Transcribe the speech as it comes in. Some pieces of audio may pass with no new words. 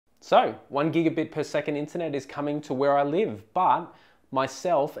So 1 gigabit per second internet is coming to where I live, but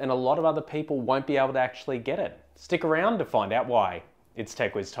myself and a lot of other people won't be able to actually get it. Stick around to find out why. It's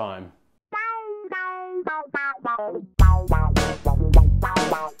TechWizTime.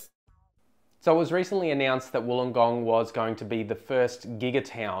 So it was recently announced that Wollongong was going to be the first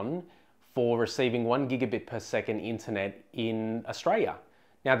gigatown for receiving 1 gigabit per second internet in Australia.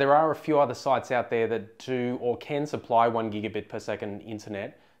 Now there are a few other sites out there that do or can supply 1 gigabit per second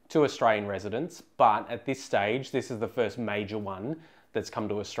internet to Australian residents, but at this stage, this is the first major one that's come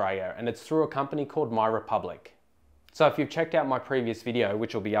to Australia, and it's through a company called MyRepublic. So if you've checked out my previous video,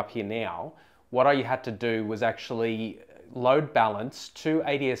 which will be up here now, what I had to do was actually load balance two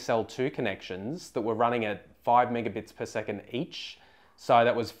ADSL2 connections that were running at 5 megabits per second each. So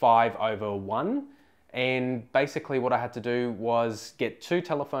that was 5/1. And basically what I had to do was get two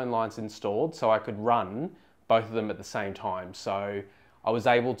telephone lines installed so I could run both of them at the same time. So I was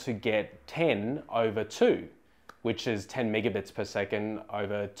able to get 10/2, which is 10 megabits per second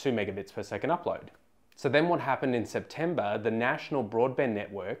over 2 megabits per second upload. So then what happened in September, the National Broadband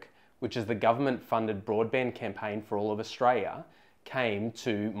Network, which is the government-funded broadband campaign for all of Australia, came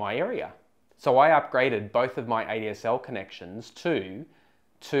to my area. So I upgraded both of my ADSL connections to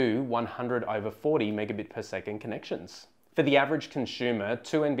 100/40 megabit per second connections. For the average consumer,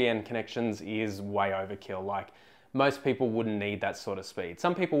 2 NBN connections is way overkill. Like, most people wouldn't need that sort of speed.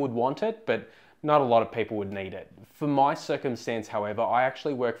 Some people would want it, but not a lot of people would need it. For my circumstance, however, I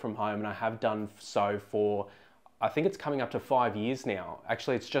actually work from home and I have done so for, I think it's coming up to 5 years now.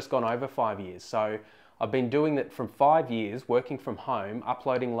 Actually, it's just gone over 5 years. So I've been doing that from 5 years, working from home,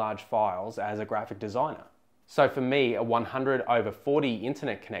 uploading large files as a graphic designer. So for me, a 100/40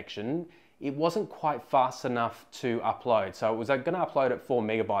 internet connection, it wasn't quite fast enough to upload. So it was going to upload at 4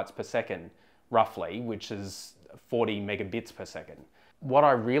 megabytes per second, roughly, which is 40 megabits per second. What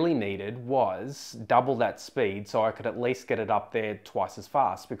I really needed was double that speed so I could at least get it up there twice as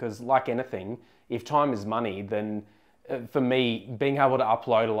fast, because like anything, if time is money, then for me, being able to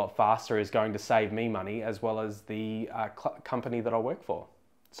upload a lot faster is going to save me money as well as the company that I work for.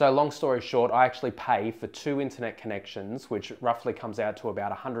 So long story short, I actually pay for 2 internet connections, which roughly comes out to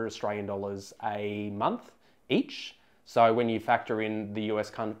about 100 Australian dollars a month each. So when you factor in the US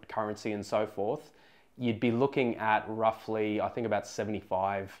currency and so forth, you'd be looking at roughly, I think about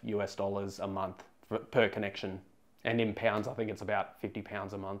 75 US dollars a month per connection. And in pounds, I think it's about 50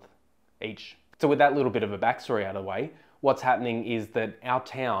 pounds a month each. So with that little bit of a backstory out of the way, what's happening is that our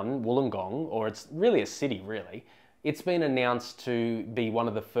town, Wollongong, or it's really a city really, it's been announced to be one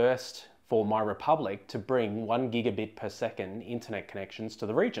of the first for MyRepublic to bring 1 gigabit per second internet connections to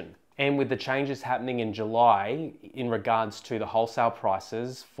the region. And with the changes happening in July in regards to the wholesale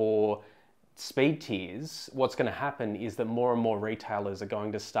prices for speed tiers, what's going to happen is that more and more retailers are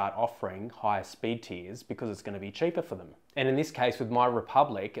going to start offering higher speed tiers because it's going to be cheaper for them. And in this case with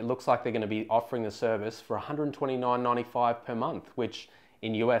MyRepublic, it looks like they're going to be offering the service for $129.95 per month, which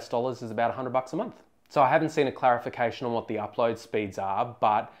in US dollars is about $100 a month. So I haven't seen a clarification on what the upload speeds are,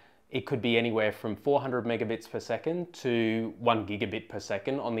 but it could be anywhere from 400 megabits per second to 1 gigabit per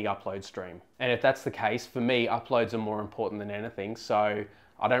second on the upload stream. And if that's the case, for me, uploads are more important than anything. So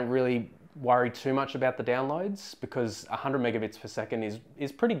I don't really worry too much about the downloads, because 100 megabits per second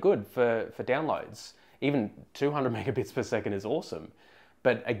is pretty good for downloads. Even 200 megabits per second is awesome.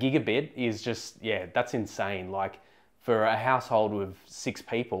 But a gigabit is just, yeah, that's insane. Like, for a household with 6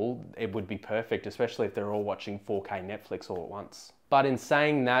 people, it would be perfect, especially if they're all watching 4K Netflix all at once. But in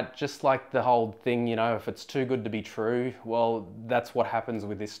saying that, just like the whole thing, you know, if it's too good to be true, well, that's what happens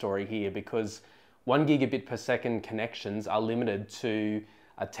with this story here, because 1 gigabit per second connections are limited to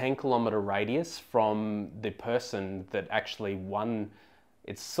a 10-kilometer radius from the person that actually won.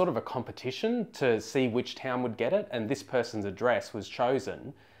 It's sort of a competition to see which town would get it, and this person's address was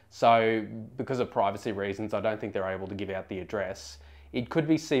chosen. So because of privacy reasons, I don't think they're able to give out the address. It could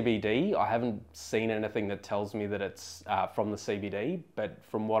be CBD. I haven't seen anything that tells me that it's from the CBD, but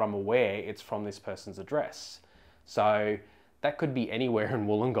from what I'm aware, it's from this person's address. So that could be anywhere in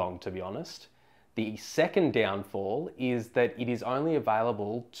Wollongong, to be honest. The second downfall is that it is only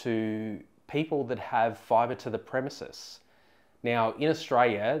available to people that have fibre to the premises. Now, in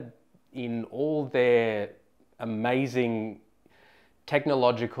Australia, in all their amazing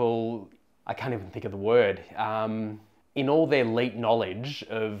technological, I can't even think of the word, in all their elite knowledge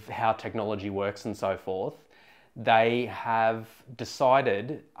of how technology works and so forth, they have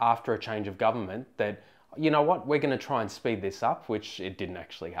decided after a change of government that, you know what, we're going to try and speed this up, which it didn't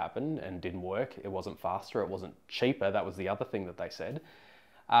actually happen and didn't work. It wasn't faster, it wasn't cheaper. That was the other thing that they said.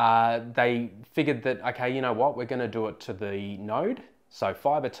 They figured that, okay, you know what, we're going to do it to the node. So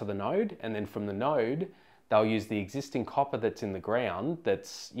fibre to the node, and then from the node, they'll use the existing copper that's in the ground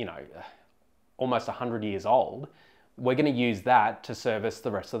that's, you know, almost 100 years old. We're going to use that to service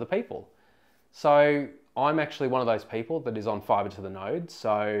the rest of the people. So I'm actually one of those people that is on fibre to the node,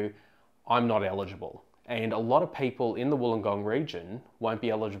 so I'm not eligible. And a lot of people in the Wollongong region won't be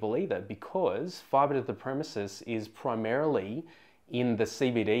eligible either, because fibre to the premises is primarily in the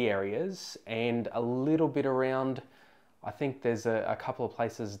CBD areas and a little bit around, I think there's a couple of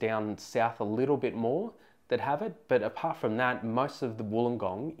places down south a little bit more that have it, but apart from that, most of the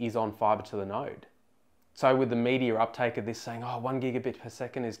Wollongong is on fibre to the node. So with the media uptake of this saying, oh, 1 gigabit per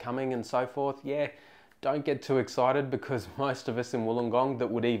second is coming and so forth, yeah, don't get too excited, because most of us in Wollongong that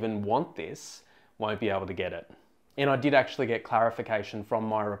would even want this won't be able to get it. And I did actually get clarification from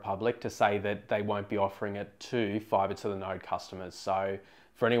My Republic to say that they won't be offering it to fibre to the node customers. So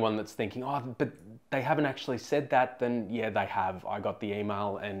for anyone that's thinking, oh, but they haven't actually said that, then yeah, they have. I got the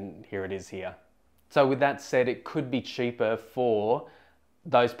email and here it is here. So with that said, it could be cheaper for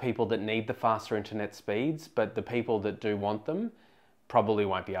those people that need the faster internet speeds, but the people that do want them probably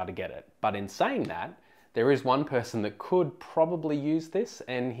won't be able to get it. But in saying that, there is one person that could probably use this,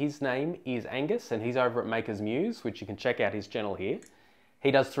 and his name is Angus, and he's over at Maker's Muse, which you can check out his channel here.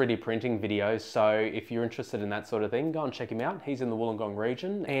 He does 3D printing videos, so if you're interested in that sort of thing, go and check him out. He's in the Wollongong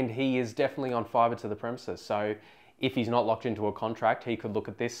region, and he is definitely on fibre to the premises. So if he's not locked into a contract, he could look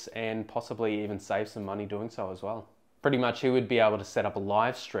at this and possibly even save some money doing so as well. Pretty much he would be able to set up a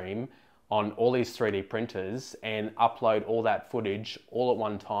live stream on all these 3D printers and upload all that footage all at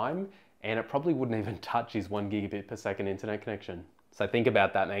one time, and it probably wouldn't even touch his 1 gigabit per second internet connection. So think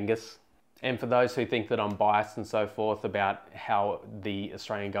about that, Angus. And for those who think that I'm biased and so forth about how the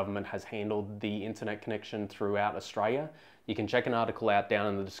Australian government has handled the internet connection throughout Australia, you can check an article out down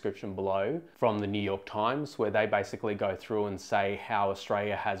in the description below from the New York Times, where they basically go through and say how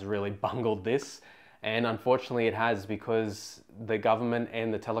Australia has really bungled this. And unfortunately it has, because the government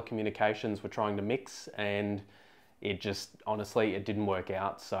and the telecommunications were trying to mix, and it just, honestly, it didn't work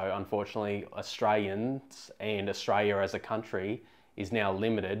out. So unfortunately, Australians and Australia as a country is now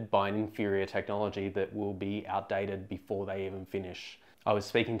limited by an inferior technology that will be outdated before they even finish. I was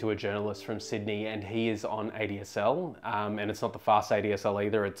speaking to a journalist from Sydney, and he is on ADSL, and it's not the fast ADSL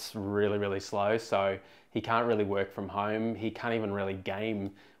either. It's really, really slow. So he can't really work from home. He can't even really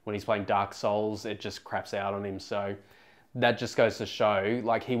game. When he's playing Dark Souls, it just craps out on him. So that just goes to show,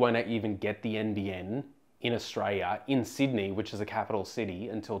 like, he won't even get the NBN in Australia, in Sydney, which is a capital city,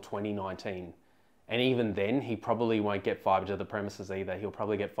 until 2019. And even then, he probably won't get fibre to the premises either. He'll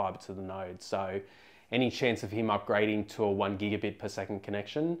probably get fibre to the node. So any chance of him upgrading to a 1 gigabit per second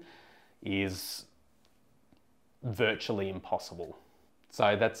connection is virtually impossible.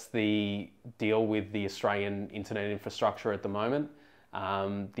 So that's the deal with the Australian internet infrastructure at the moment. The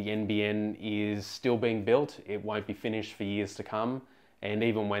NBN is still being built. It won't be finished for years to come. And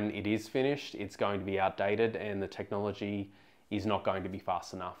even when it is finished, it's going to be outdated, and the technology is not going to be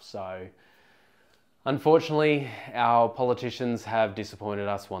fast enough. So unfortunately, our politicians have disappointed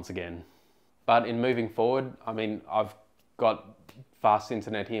us once again. But in moving forward, I mean, I've got fast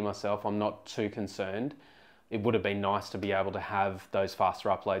internet here myself. I'm not too concerned. It would have been nice to be able to have those faster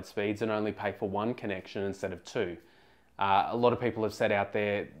upload speeds and only pay for one connection instead of two. A lot of people have said out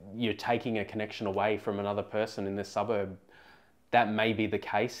there, you're taking a connection away from another person in this suburb. That may be the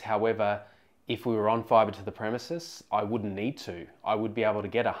case. However, if we were on fibre to the premises, I wouldn't need to. I would be able to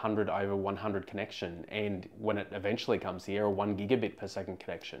get 100 over 100 connection, and when it eventually comes here, a 1 gigabit per second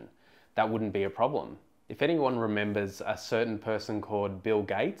connection. That wouldn't be a problem. If anyone remembers a certain person called Bill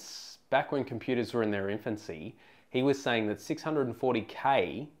Gates, back when computers were in their infancy, he was saying that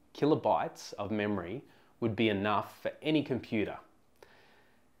 640k kilobytes of memory would be enough for any computer.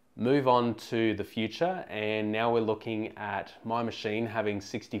 Move on to the future, and now we're looking at my machine having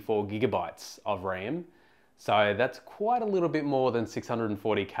 64 gigabytes of RAM. So that's quite a little bit more than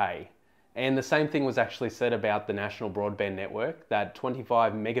 640k. And the same thing was actually said about the National Broadband Network, that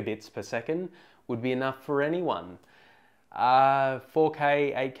 25 megabits per second would be enough for anyone.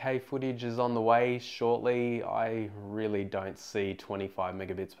 4K, 8K footage is on the way shortly. I really don't see 25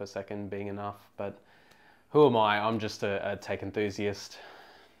 megabits per second being enough, but who am I? I'm just a tech enthusiast.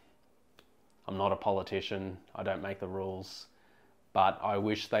 I'm not a politician. I don't make the rules. But I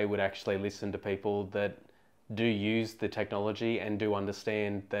wish they would actually listen to people that do use the technology and do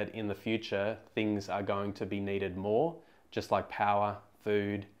understand that in the future things are going to be needed more, just like power,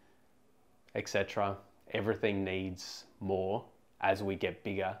 food, etc. Everything needs more as we get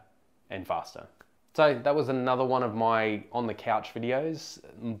bigger and faster. So that was another one of my on the couch videos,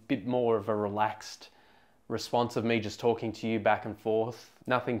 a bit more of a relaxed response of me just talking to you back and forth.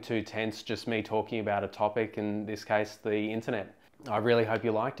 Nothing too tense, just me talking about a topic, in this case, the internet. I really hope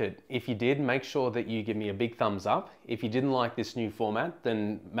you liked it. If you did, make sure that you give me a big thumbs up. If you didn't like this new format,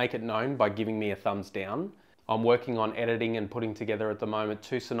 then make it known by giving me a thumbs down. I'm working on editing and putting together at the moment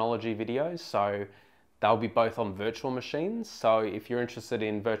 2 Synology videos, so they'll be both on virtual machines. So if you're interested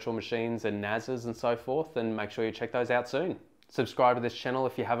in virtual machines and NASs and so forth, then make sure you check those out soon. Subscribe to this channel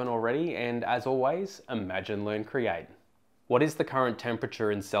if you haven't already, and as always, imagine, learn, create. What is the current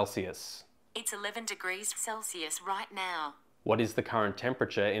temperature in Celsius? It's 11 degrees Celsius right now. What is the current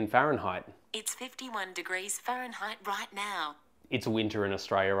temperature in Fahrenheit? It's 51 degrees Fahrenheit right now. It's winter in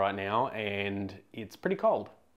Australia right now, and it's pretty cold.